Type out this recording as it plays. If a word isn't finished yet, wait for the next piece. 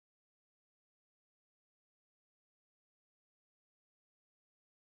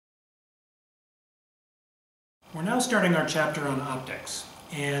We're now starting our chapter on optics,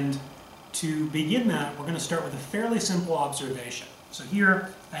 and to begin that, we're going to start with a fairly simple observation. So here,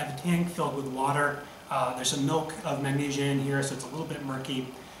 I have a tank filled with water. There's some milk of magnesia in here, so it's a little bit murky.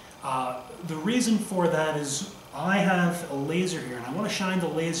 The reason for that is I have a laser here, and I want to shine the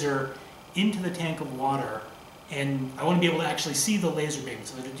laser into the tank of water, and I want to be able to actually see the laser beam.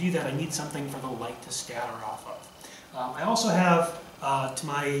 So to do that, I need something for the light to scatter off of. I also have, to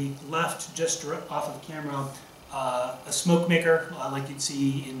my left, just off of the camera, a smoke maker, like you'd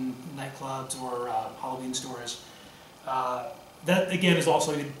see in nightclubs or Halloween stores. That, again, is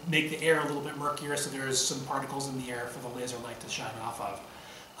also to make the air a little bit murkier, so there's some particles in the air for the laser light to shine off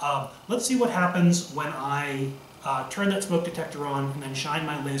of. Let's see what happens when I turn that smoke detector on and then shine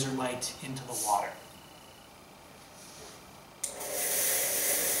my laser light into the water.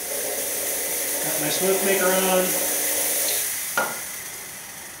 Got my smoke maker on.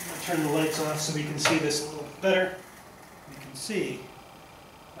 I'm going to turn the lights off so we can see this a little bit better. You can see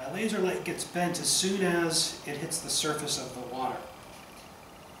my laser light gets bent as soon as it hits the surface of the water.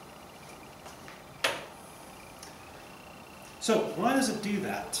 So why does it do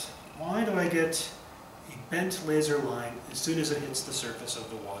that? Why do I get a bent laser line as soon as it hits the surface of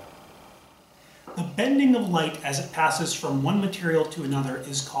the water? The bending of light as it passes from one material to another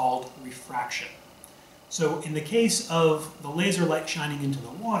is called refraction. So in the case of the laser light shining into the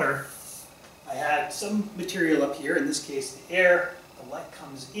water, I had some material up here, in this case the air. The light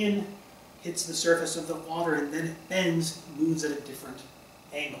comes in, hits the surface of the water, and then it bends, moves at a different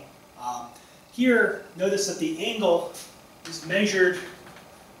angle. Here, notice that the angle is measured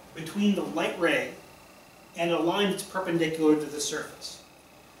between the light ray and a line that's perpendicular to the surface.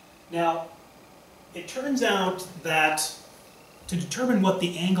 Now, it turns out that to determine what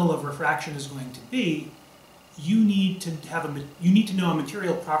the angle of refraction is going to be, you need to know a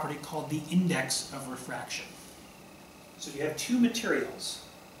material property called the index of refraction. So you have two materials.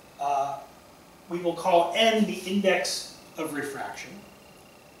 We will call n the index of refraction.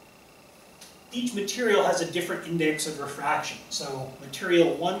 Each material has a different index of refraction. So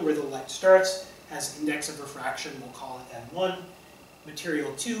material 1, where the light starts, has an index of refraction, we'll call it n1.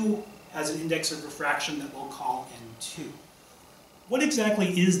 Material 2 has an index of refraction that we'll call n2. What exactly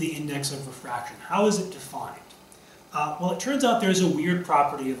is the index of refraction? How is it defined? Well, it turns out there's a weird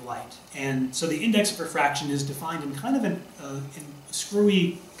property of light, and so the index of refraction is defined in kind of a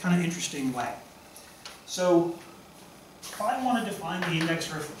screwy, kind of interesting way. So if I want to define the index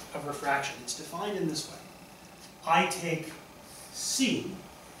of refraction, it's defined in this way. I take c,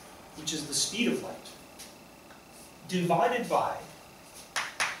 which is the speed of light, divided by,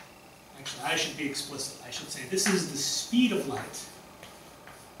 actually I should be explicit, I should say this is the speed of light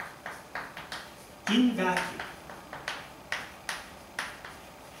in vacuum.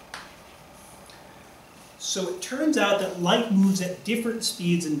 So it turns out that light moves at different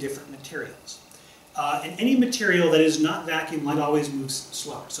speeds in different materials. And any material that is not vacuum, light always moves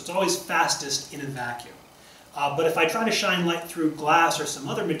slower. So it's always fastest in a vacuum. But if I try to shine light through glass or some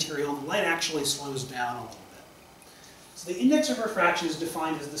other material, the light actually slows down a little bit. So the index of refraction is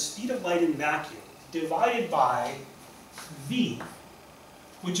defined as the speed of light in vacuum divided by v,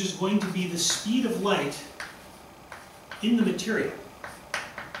 which is going to be the speed of light in the material.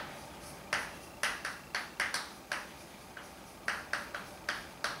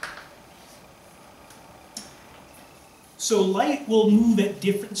 So light will move at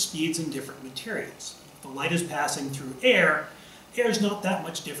different speeds in different materials. If the light is passing through air, air is not that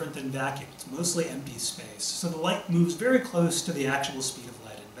much different than vacuum. It's mostly empty space. So the light moves very close to the actual speed of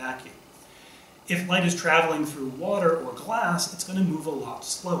light in vacuum. If light is traveling through water or glass, it's going to move a lot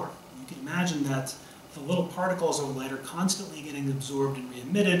slower. You can imagine that the little particles of light are constantly getting absorbed and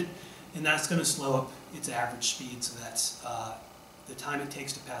re-emitted, and that's going to slow up its average speed, so that's the time it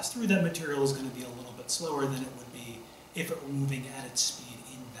takes to pass through that material is going to be a little bit slower than it would be if it were moving at its speed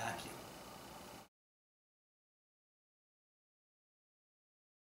in vacuum.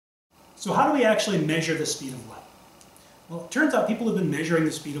 So how do we actually measure the speed of light? Well, it turns out people have been measuring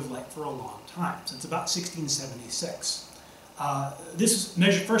the speed of light for a long time, since about 1676. This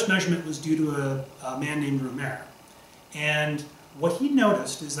first measurement was due to a man named Romer. And what he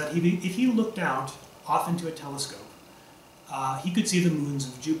noticed is that if he looked out off into a telescope, he could see the moons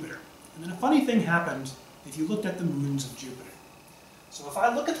of Jupiter. And then a funny thing happened if you looked at the moons of Jupiter. So if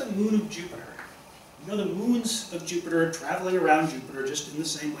I look at the moon of Jupiter, you know the moons of Jupiter are traveling around Jupiter just in the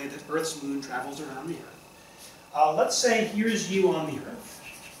same way that Earth's moon travels around the Earth. Let's say here's you on the Earth,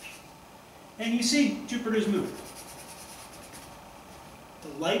 and you see Jupiter's moon. The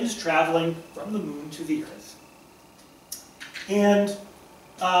light is traveling from the moon to the Earth, and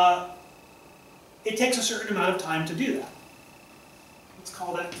it takes a certain amount of time to do that. Let's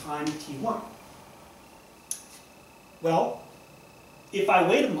call that time t1. Well, if I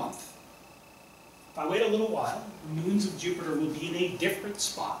wait a month, if I wait a little while, the moons of Jupiter will be in a different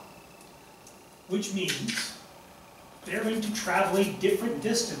spot, which means they're going to travel a different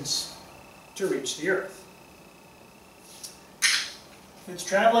distance to reach the Earth. If it's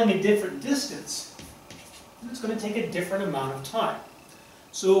traveling a different distance, it's going to take a different amount of time.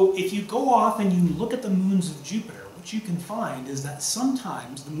 So if you go off and you look at the moons of Jupiter, what you can find is that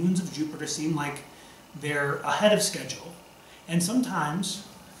sometimes the moons of Jupiter seem like they're ahead of schedule, and sometimes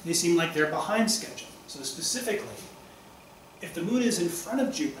they seem like they're behind schedule. So specifically, if the moon is in front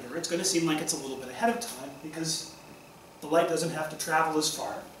of Jupiter, it's going to seem like it's a little bit ahead of time because the light doesn't have to travel as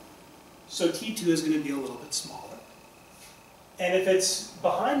far. So T2 is going to be a little bit smaller. And if it's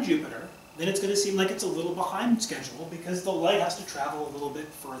behind Jupiter, then it's going to seem like it's a little behind schedule because the light has to travel a little bit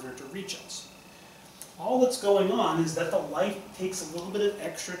further to reach us. All that's going on is that the light takes a little bit of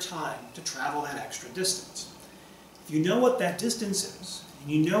extra time to travel that extra distance. If you know what that distance is,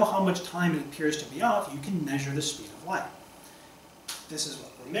 and you know how much time it appears to be off, you can measure the speed of light. This is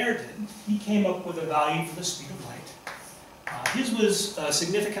what Romer did. He came up with a value for the speed of light. His was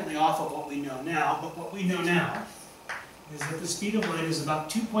significantly off of what we know now, but what we know now is that the speed of light is about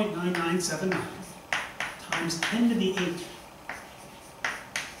 2.9979 times 10 to the 8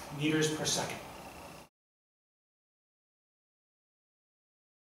 meters per second.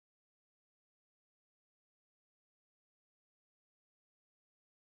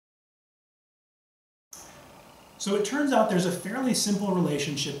 So it turns out there's a fairly simple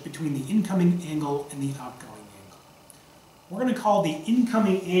relationship between the incoming angle and the outgoing angle. We're going to call the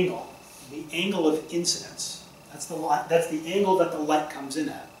incoming angle the angle of incidence. That's the angle that the light comes in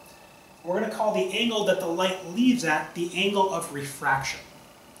at. We're going to call the angle that the light leaves at the angle of refraction.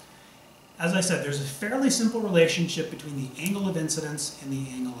 As I said, there's a fairly simple relationship between the angle of incidence and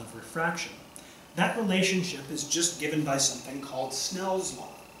the angle of refraction. That relationship is just given by something called Snell's law.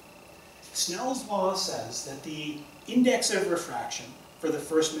 Snell's law says that the index of refraction for the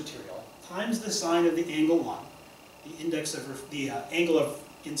first material times the sine of the angle 1, the index of the angle of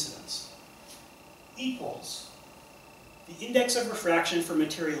incidence, equals the index of refraction for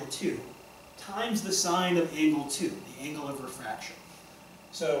material 2 times the sine of angle 2, the angle of refraction.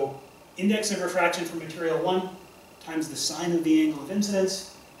 So index of refraction for material 1 times the sine of the angle of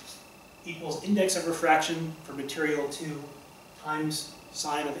incidence equals index of refraction for material 2 times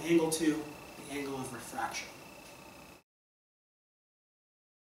sine of angle 2, the angle of refraction.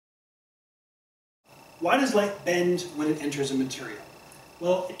 Why does light bend when it enters a material?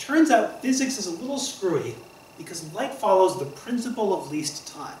 Well, it turns out physics is a little screwy because light follows the principle of least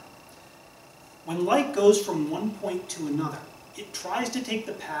time. When light goes from one point to another, it tries to take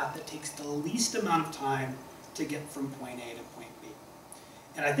the path that takes the least amount of time to get from point A to point B.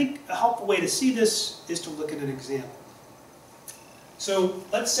 And I think a helpful way to see this is to look at an example. So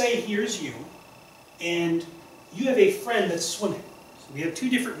let's say here's you, and you have a friend that's swimming. So we have two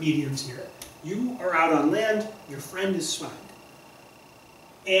different mediums here. You are out on land, your friend is swimming.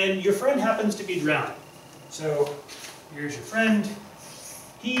 And your friend happens to be drowning. So here's your friend.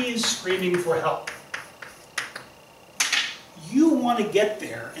 He is screaming for help. You want to get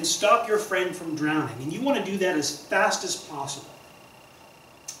there and stop your friend from drowning, and you want to do that as fast as possible.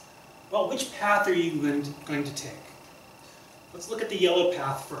 Well, which path are you going to take? Let's look at the yellow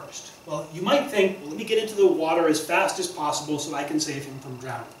path first. Well, you might think, well, let me get into the water as fast as possible so I can save him from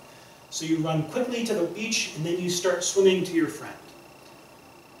drowning. So you run quickly to the beach, and then you start swimming to your friend.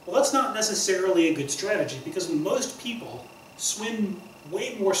 Well, that's not necessarily a good strategy because most people swim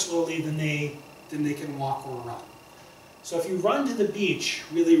way more slowly than they can walk or run. So if you run to the beach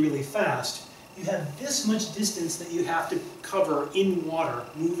really, really fast, you have this much distance that you have to cover in water,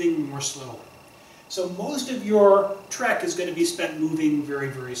 moving more slowly. So most of your trek is going to be spent moving very,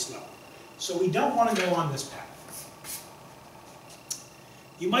 very slow. So we don't want to go on this path.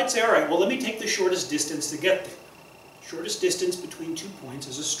 You might say, all right, well, let me take the shortest distance to get there. Shortest distance between 2 points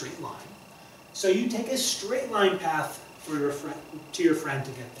is a straight line. So you take a straight line path for to your friend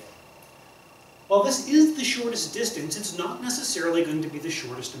to get there. While this is the shortest distance, it's not necessarily going to be the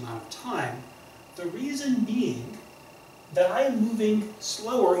shortest amount of time. The reason being that I am moving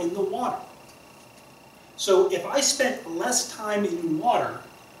slower in the water. So if I spent less time in water,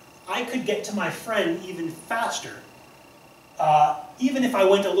 I could get to my friend even faster, even if I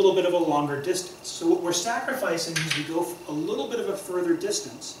went a little bit of a longer distance. So what we're sacrificing is we go a little bit of a further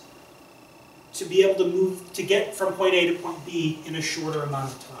distance to be able to get from point A to point B in a shorter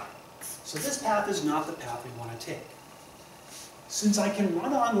amount of time. So this path is not the path we want to take. since I can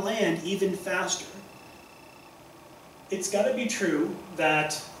run on land even faster, it's got to be true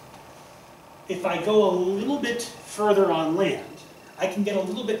that if I go a little bit further on land, I can get a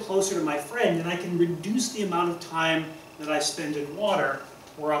little bit closer to my friend and I can reduce the amount of time that I spend in water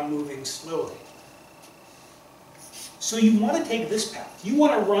where I'm moving slowly. So you want to take this path. You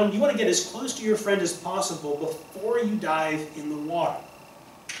want to get as close to your friend as possible before you dive in the water.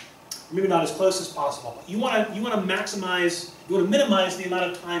 Maybe not as close as possible, but you want to minimize the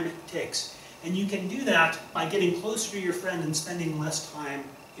amount of time it takes. And you can do that by getting closer to your friend and spending less time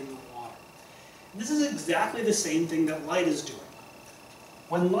in the water. And this is exactly the same thing that light is doing.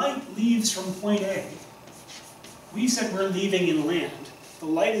 When light leaves from point A, we said we're leaving in land. The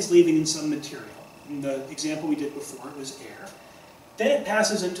light is leaving in some material. In the example we did before, it was air. Then it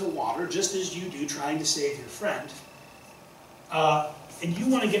passes into water, just as you do, trying to save your friend. And you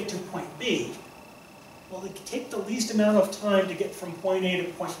want to get to point B. Well, it can take the least amount of time to get from point A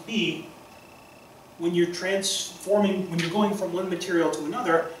to point B. When you're going from one material to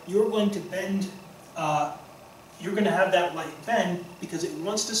another, you're going to bend, you're going to have that light bend because it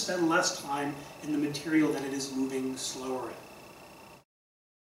wants to spend less time in the material that it is moving slower in.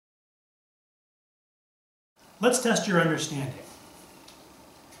 Let's test your understanding.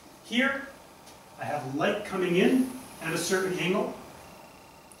 Here, I have light coming in at a certain angle.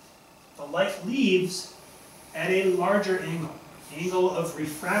 The light leaves at a larger angle. The angle of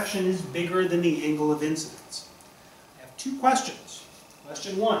refraction is bigger than the angle of incidence. I have two questions.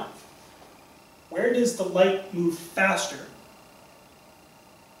 Question one, where does the light move faster?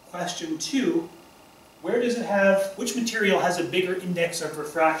 Question two, which material has a bigger index of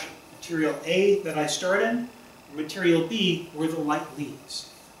refraction? Material A that I start in, or material B where the light leaves?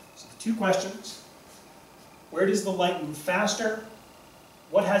 So the two questions, where does the light move faster?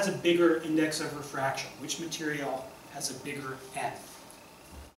 What has a bigger index of refraction? Which material has a bigger N?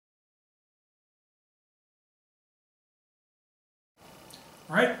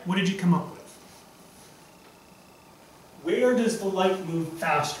 All right, what did you come up with? Where does the light move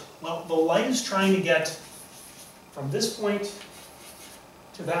faster? Well, the light is trying to get from this point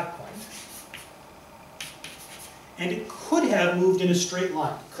to that point. And it could have moved in a straight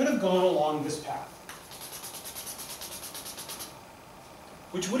line. It could have gone along this path,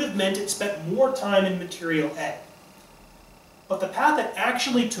 which would have meant it spent more time in material A. But the path it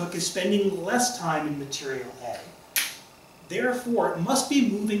actually took is spending less time in material A. Therefore, it must be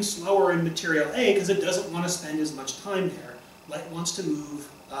moving slower in material A because it doesn't want to spend as much time there. Light wants to move,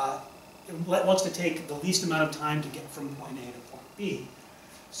 light wants to take the least amount of time to get from point A to point B.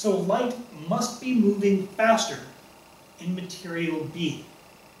 So light must be moving faster in material B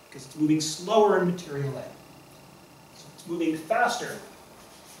because it's moving slower in material A. So it's moving faster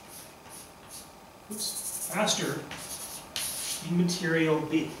in material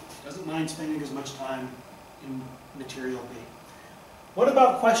B. Doesn't mind spending as much time in material B. What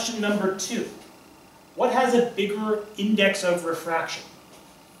about question number 2? What has a bigger index of refraction?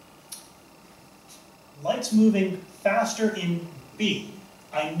 Light's moving faster in B.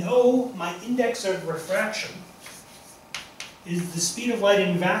 I know my index of refraction is the speed of light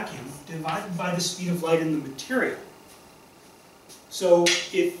in vacuum divided by the speed of light in the material. So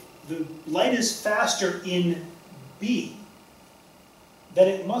if the light is faster in B, then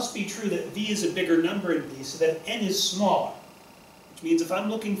it must be true that V is a bigger number in B, so that N is smaller. Which means if I'm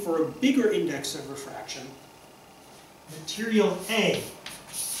looking for a bigger index of refraction, material A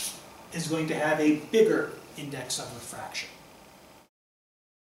is going to have a bigger index of refraction.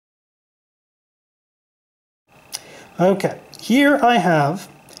 Okay, here I have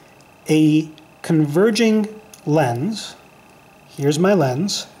a converging lens. Here's my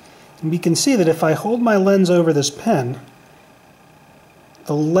lens. And we can see that if I hold my lens over this pen,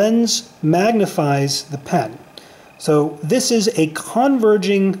 the lens magnifies the pen. So this is a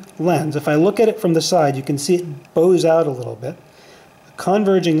converging lens. If I look at it from the side, you can see it bows out a little bit. A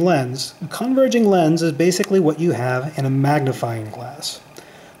converging lens. A converging lens is basically what you have in a magnifying glass.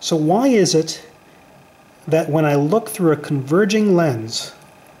 So why is it that when I look through a converging lens,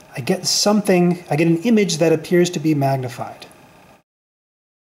 I get an image that appears to be magnified?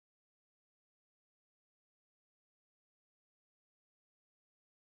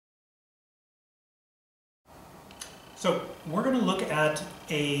 So we're going to look at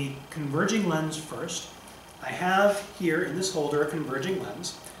a converging lens first. I have here in this holder a converging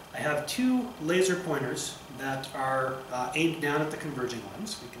lens. I have two laser pointers that are aimed down at the converging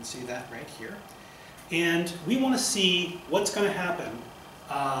lens. We can see that right here. And we want to see what's going to happen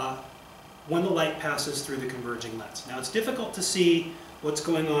when the light passes through the converging lens. Now it's difficult to see what's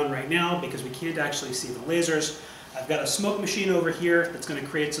going on right now because we can't actually see the lasers, I've got a smoke machine over here that's going to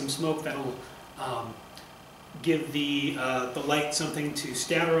create some smoke that'll give the light something to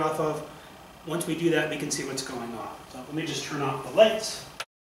scatter off of. Once we do that, we can see what's going on. So let me just turn off the lights.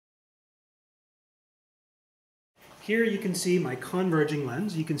 Here you can see my converging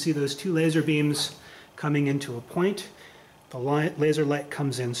lens. You can see those two laser beams coming into a point. The laser light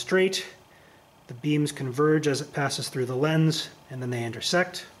comes in straight. The beams converge as it passes through the lens, and then they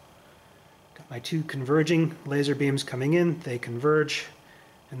intersect. Got my two converging laser beams coming in, they converge,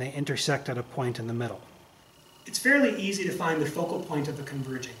 and they intersect at a point in the middle. It's fairly easy to find the focal point of the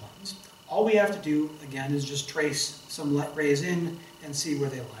converging lens. All we have to do, again, is just trace some light rays in and see where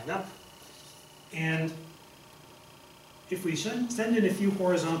they line up. And if we send in a few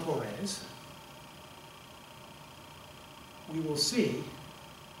horizontal rays, we will see, here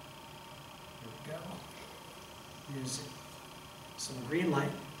we go, here's some green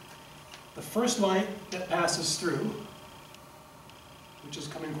light. The first light that passes through, which is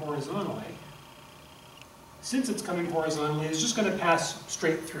coming horizontally, since it's coming horizontally, is just going to pass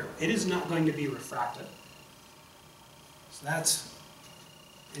straight through. It is not going to be refracted. So that's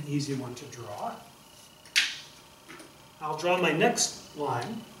an easy one to draw. I'll draw my next line.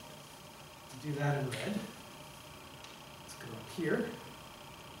 I'll do that in red. Let's go up here.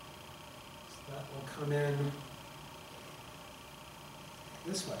 So that will come in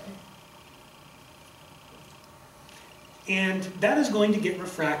this way. And that is going to get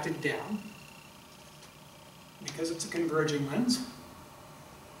refracted down because it's a converging lens.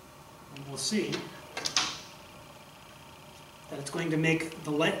 And we'll see that it's going to make the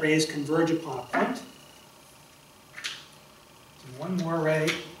light rays converge upon a point. Do one more ray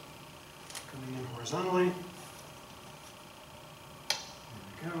coming in horizontally.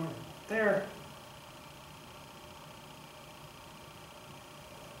 There we go, there.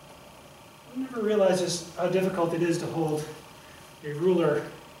 I never realized how difficult it is to hold a ruler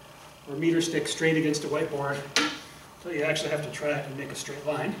or meter stick straight against a whiteboard until you actually have to try it and make a straight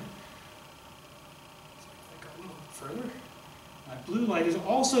line. So I go a little further. My blue light is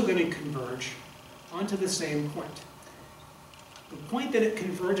also going to converge onto the same point. The point that it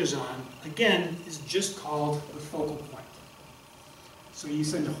converges on, again, is just called the focal point. So you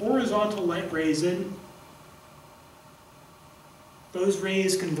send horizontal light rays in. Those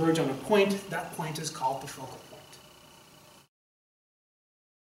rays converge on a point. That point is called the focal point.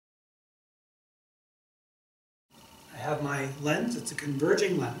 I have my lens. It's a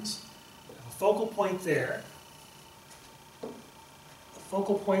converging lens. I have a focal point there. A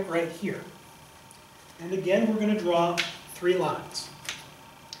focal point right here. And again, we're going to draw 3 lines.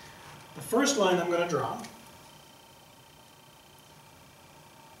 The first line I'm going to draw,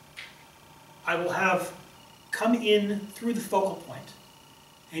 I will have come in through the focal point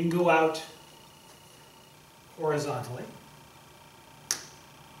and go out horizontally.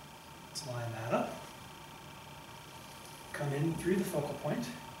 Let's line that up. Come in through the focal point.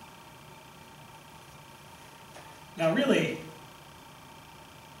 Now really,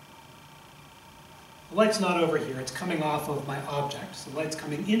 the light's not over here, it's coming off of my object. So the light's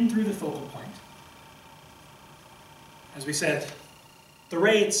coming in through the focal point. As we said, the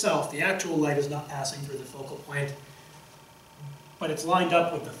ray itself, the actual light, is not passing through the focal point, but it's lined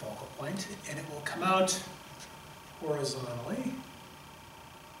up with the focal point, and it will come out horizontally.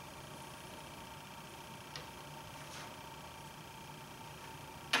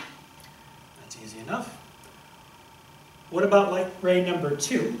 That's easy enough. What about light ray number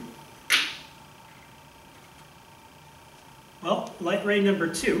 2? Well, light ray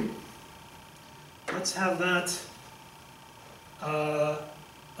number 2, let's have that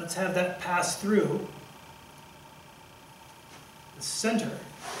pass through the center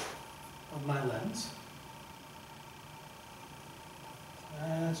of my lens.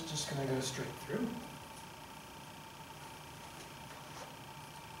 That's just going to go straight through.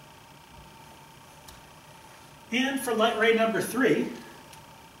 And for light ray number 3,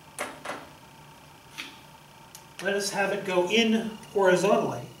 let us have it go in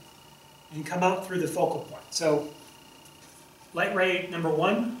horizontally and come out through the focal point. So light ray number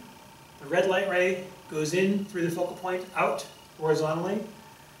 1, the red light ray goes in through the focal point, out horizontally.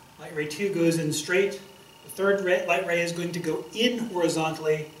 Light ray 2 goes in straight. The third light ray is going to go in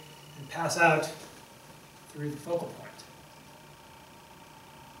horizontally and pass out through the focal point.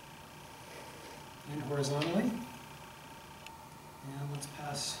 In horizontally. And let's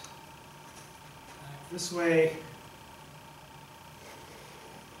pass back this way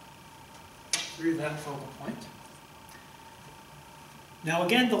through that focal point. Now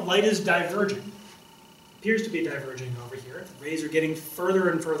again, the light is diverging. Appears to be diverging over here. The rays are getting further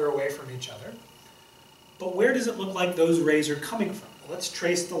and further away from each other. But where does it look like those rays are coming from? Well, let's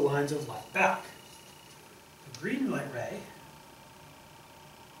trace the lines of light back. The green light ray,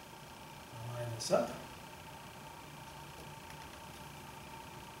 I'll line this up,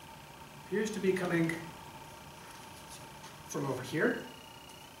 appears to be coming from over here.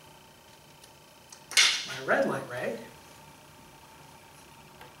 My red light ray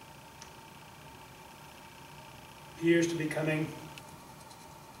appears to be coming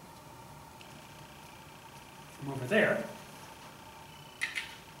from over there.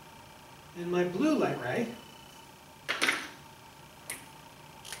 And my blue light ray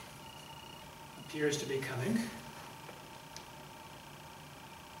appears to be coming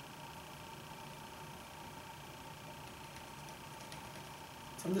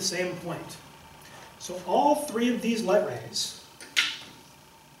from the same point. So all three of these light rays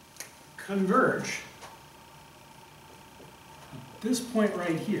converge at this point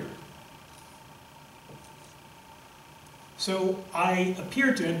right here. So I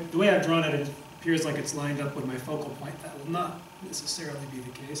appear to, the way I've drawn it, it appears like it's lined up with my focal point. That will not necessarily be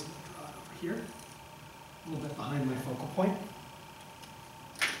the case. I'm going to draw it over here, a little bit behind my focal point.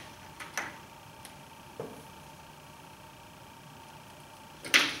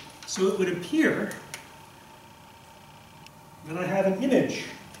 So it would appear that I have an image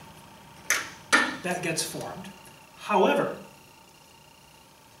that gets formed. However,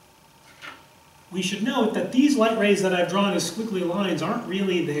 we should note that these light rays that I've drawn as squiggly lines aren't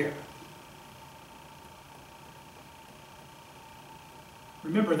really there.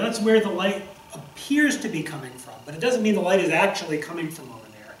 Remember, that's where the light appears to be coming from, but it doesn't mean the light is actually coming from over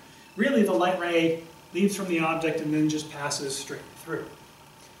there. Really, the light ray leaves from the object and then just passes straight through.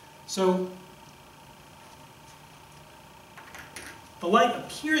 So the light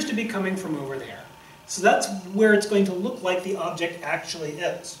appears to be coming from over there. So that's where it's going to look like the object actually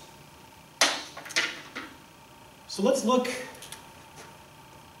is. So let's look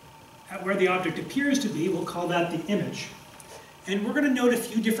at where the object appears to be. We'll call that the image. And we're going to note a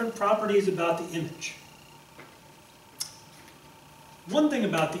few different properties about the image. One thing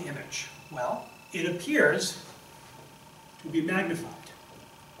about the image, well, it appears to be magnified.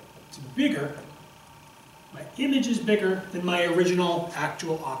 It's bigger. My image is bigger than my original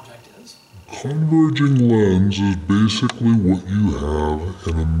actual object is. Converging lens is basically what you have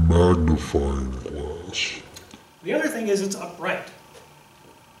in a magnifying glass. The other thing is it's upright.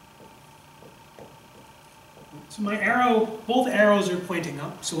 So my arrow, both arrows are pointing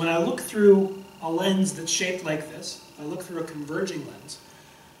up. So when I look through a lens that's shaped like this, if I look through a converging lens,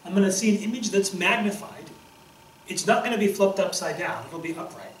 I'm going to see an image that's magnified. It's not going to be flipped upside down. It'll be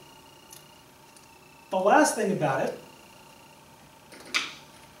upright. The last thing about it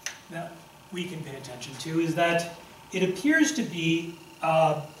that we can pay attention to is that it appears to be,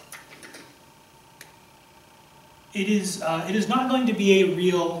 it is not going to be a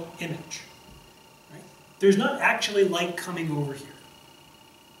real image. Right? There's not actually light coming over here.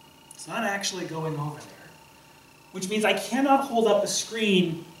 It's not actually going over there, which means I cannot hold up a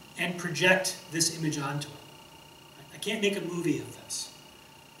screen and project this image onto it. I can't make a movie of this.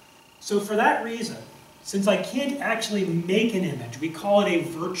 So for that reason, since I can't actually make an image, we call it a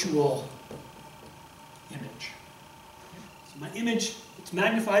virtual image. So my image, it's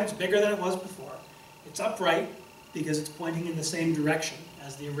magnified, it's bigger than it was before. It's upright because it's pointing in the same direction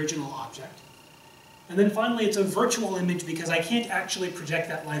as the original object. And then finally, it's a virtual image because I can't actually project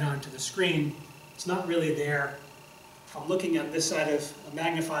that light onto the screen. It's not really there. If I'm looking at this side of a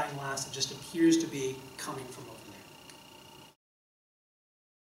magnifying glass, it just appears to be coming from over there.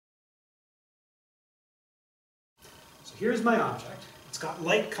 So here's my object. It's got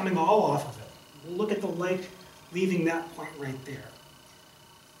light coming all off of it. We'll look at the light leaving that point right there.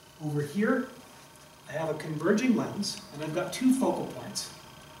 Over here, I have a converging lens, and I've got two focal points.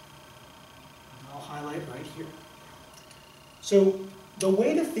 I'll highlight right here. So the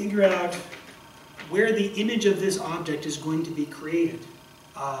way to figure out where the image of this object is going to be created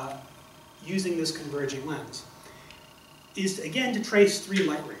using this converging lens is, again, to trace three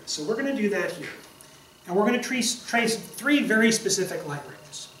light rays. So we're going to do that here. And we're going to trace three very specific light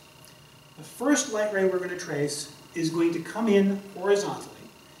rays. The first light ray we're going to trace is going to come in horizontally,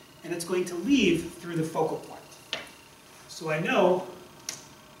 and it's going to leave through the focal point. So I know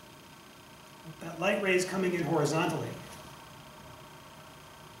that light ray is coming in horizontally,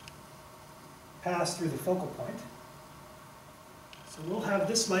 pass through the focal point. So we'll have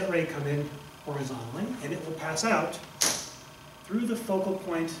this light ray come in horizontally, and it will pass out through the focal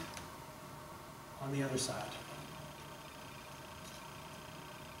point on the other side.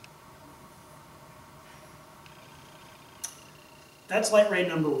 That's light ray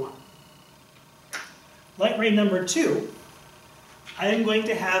number one. light ray number 2, I am going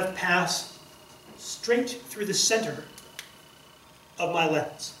to have pass straight through the center of my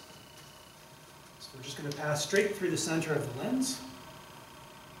lens. So we're just going to pass straight through the center of the lens.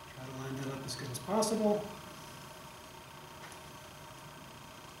 Try to line that up as good as possible.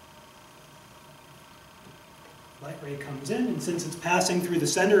 Light ray comes in, and since it's passing through the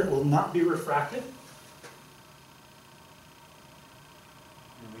center, it will not be refracted.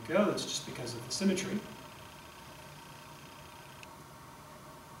 There we go, that's just because of the symmetry.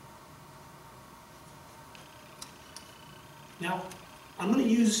 Now, I'm going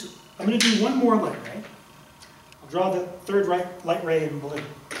to do one more light ray. I'll draw the third light ray in blue.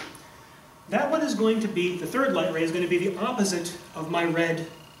 That one is going to be, the third light ray is going to be the opposite of my red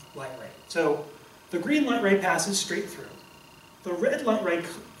light ray. So the green light ray passes straight through. The red light ray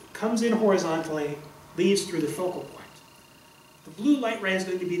comes in horizontally, leads through the focal point. The blue light ray is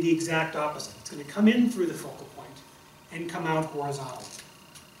going to be the exact opposite. It's going to come in through the focal point and come out horizontally.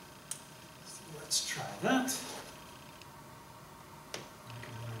 So let's try that.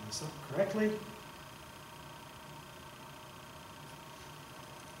 Up correctly.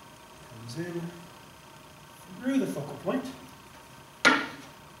 Comes in through the focal point, and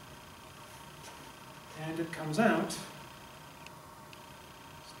it comes out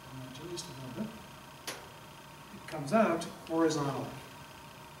just a little bit. It comes out horizontally.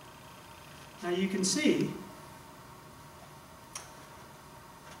 Now you can see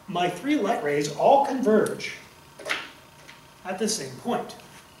my 3 light rays all converge at the same point.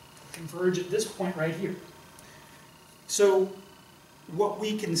 Converge at this point right here. So what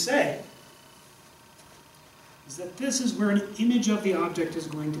we can say is that this is where an image of the object is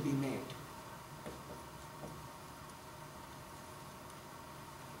going to be made.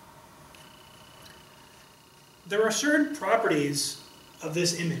 There are certain properties of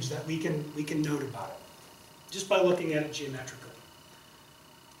this image that we can note about it, just by looking at it geometrically.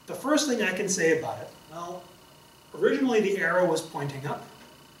 The first thing I can say about it, well, originally the arrow was pointing up.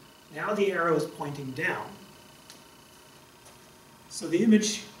 Now the arrow is pointing down. So the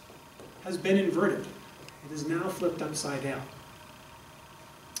image has been inverted. It is now flipped upside down.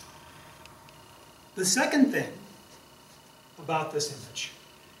 The second thing about this image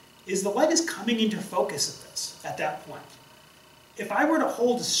is the light is coming into focus at that point. If I were to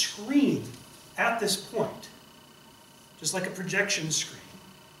hold a screen at this point, just like a projection screen,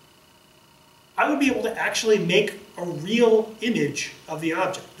 I would be able to actually make a real image of the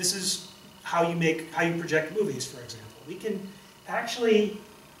object. This is how you project movies, for example. We can actually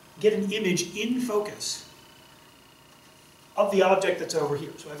get an image in focus of the object that's over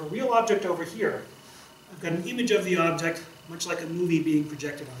here. So I have a real object over here. I've got an image of the object, much like a movie being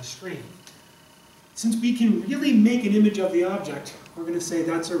projected on a screen. Since we can really make an image of the object, we're going to say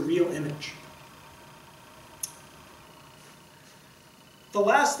that's a real image. The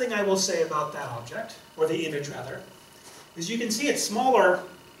last thing I will say about that object, or the image rather, is you can see it's smaller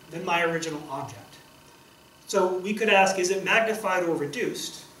than my original object. So we could ask, is it magnified or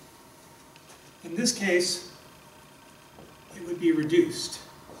reduced? In this case, it would be reduced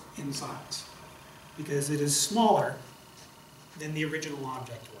in size, because it is smaller than the original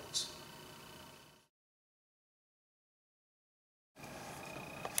object was.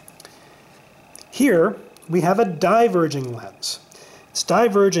 Here, we have a diverging lens. It's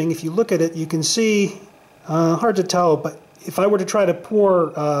diverging. If you look at it, you can see, hard to tell, but if I were to try to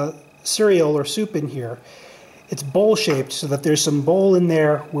pour cereal or soup in here, it's bowl-shaped so that there's some bowl in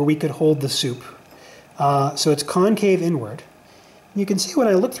there where we could hold the soup. So it's concave inward. You can see when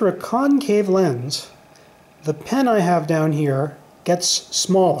I look through a concave lens, the pen I have down here gets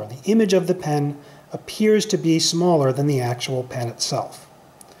smaller. The image of the pen appears to be smaller than the actual pen itself.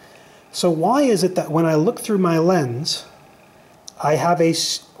 So why is it that when I look through my lens, I have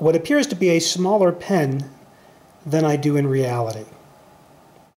what appears to be a smaller pen than I do in reality?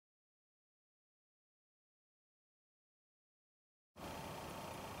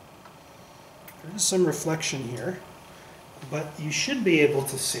 There's some reflection here, but you should be able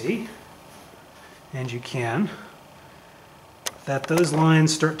to see, and you can, that those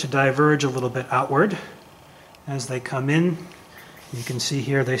lines start to diverge a little bit outward as they come in. You can see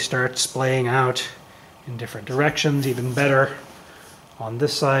here they start splaying out in different directions, even better. On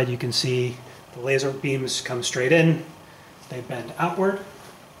this side, you can see the laser beams come straight in, they bend outward.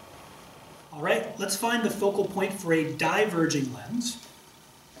 All right, let's find the focal point for a diverging lens.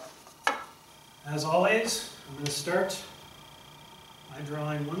 As always, I'm going to start by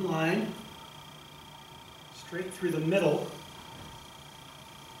drawing one line straight through the middle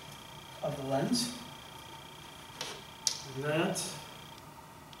of the lens. And that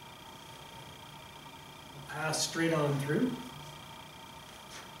pass straight on through.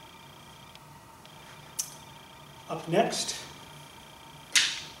 Up next,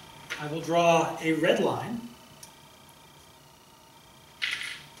 I will draw a red line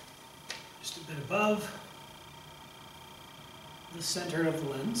just a bit above the center of the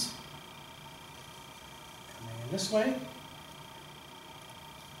lens, coming in this way.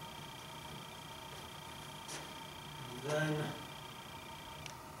 And then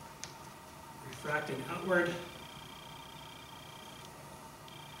refracting outward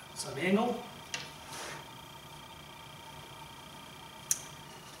at some angle.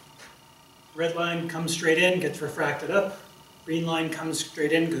 Red line comes straight in, gets refracted up. Green line comes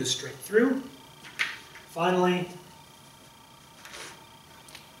straight in, goes straight through. Finally,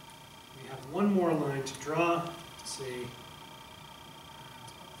 we have one more line to draw. Let's see.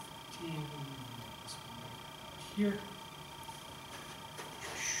 15, this one right here.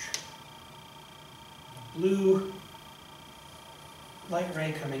 Blue light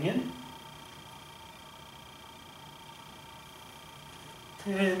ray coming in.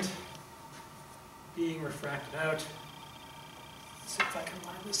 And being refracted out. Let's see if I can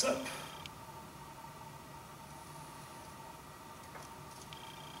line this up.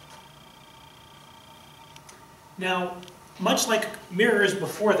 Now, much like mirrors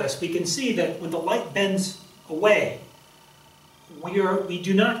before this, we can see that when the light bends away, we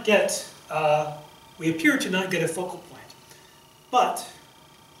do not get, we appear to not get a focal point. But,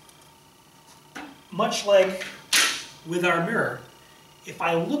 much like with our mirror, if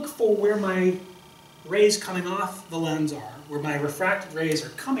I look for where my rays coming off the lens are, where my refracted rays are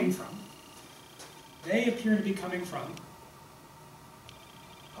coming from, they appear to be coming from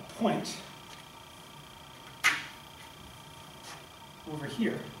a point over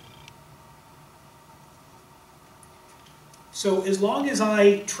here. So as long as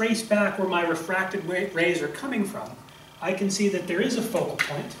I trace back where my refracted rays are coming from, I can see that there is a focal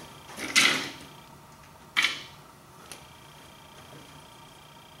point.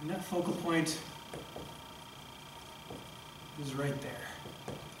 And that focal point is right there.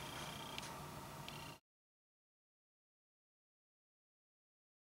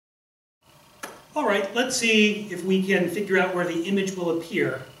 All right, let's see if we can figure out where the image will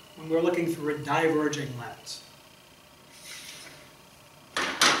appear when we're looking through a diverging lens.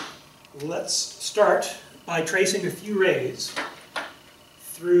 Let's start by tracing a few rays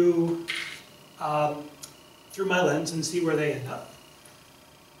through my lens and see where they end up.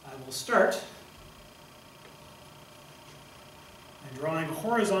 I will start by drawing a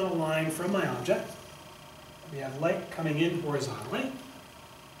horizontal line from my object. We have light coming in horizontally.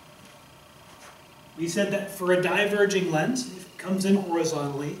 We said that for a diverging lens, if it comes in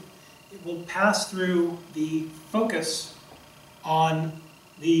horizontally, it will pass through the focus on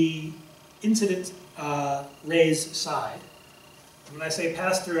the incident ray's side. And when I say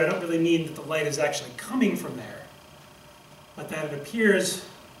pass through, I don't really mean that the light is actually coming from there, but that it appears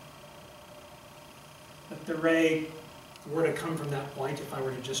that the ray were to come from that point if I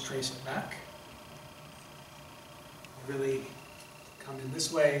were to just trace it back. Really come in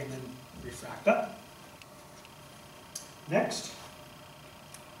this way and then refract up. Next,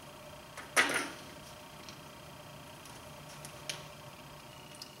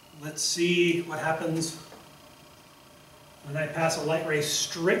 let's see what happens when I pass a light ray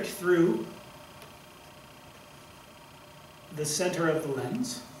straight through the center of the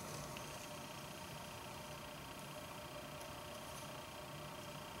lens.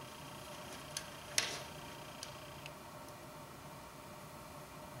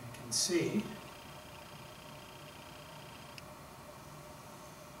 You can see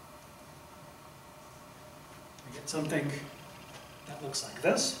we get something that looks like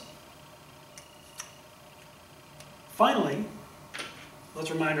this. Finally, let's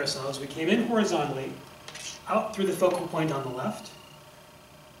remind ourselves, we came in horizontally, out through the focal point on the left,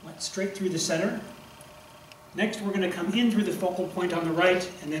 went straight through the center. Next, we're going to come in through the focal point on the right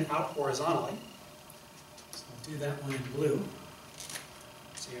and then out horizontally. So I'll do that one in blue.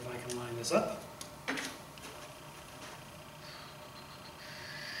 See if I can line this up.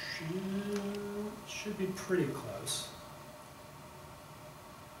 Should be pretty close.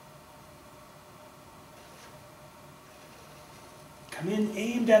 Come in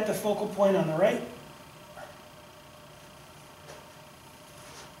aimed at the focal point on the right.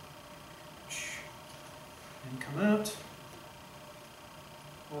 And come out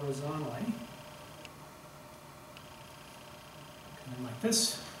horizontally. Come in like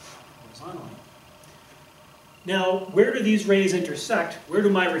this, horizontally. Now, where do these rays intersect? Where do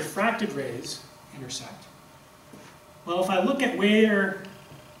my refracted rays intersect? Well, if I look at where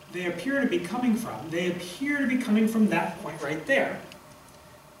they appear to be coming from? They appear to be coming from that point right there.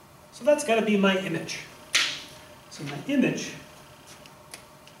 So that's got to be my image. So my image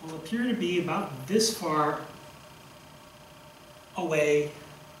will appear to be about this far away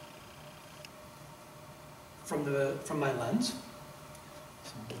from my lens.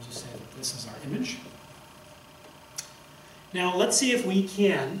 So we'll just say that this is our image. Now let's see if we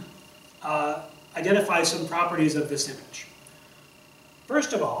can identify some properties of this image.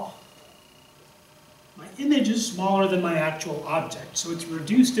 First of all, my image is smaller than my actual object, so it's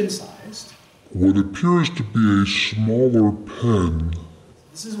reduced in size. What appears to be a smaller pen.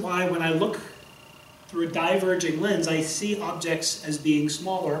 This is why when I look through a diverging lens, I see objects as being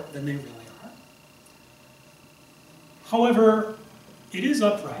smaller than they really are. However, it is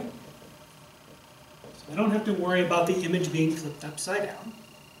upright, so I don't have to worry about the image being flipped upside down.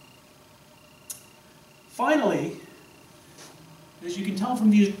 Finally, as you can tell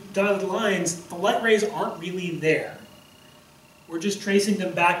from these dotted lines, the light rays aren't really there. We're just tracing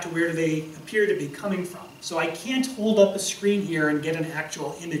them back to where they appear to be coming from. So I can't hold up a screen here and get an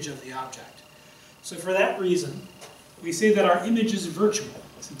actual image of the object. So for that reason, we say that our image is virtual,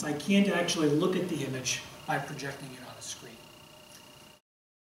 since I can't actually look at the image by projecting it on a screen.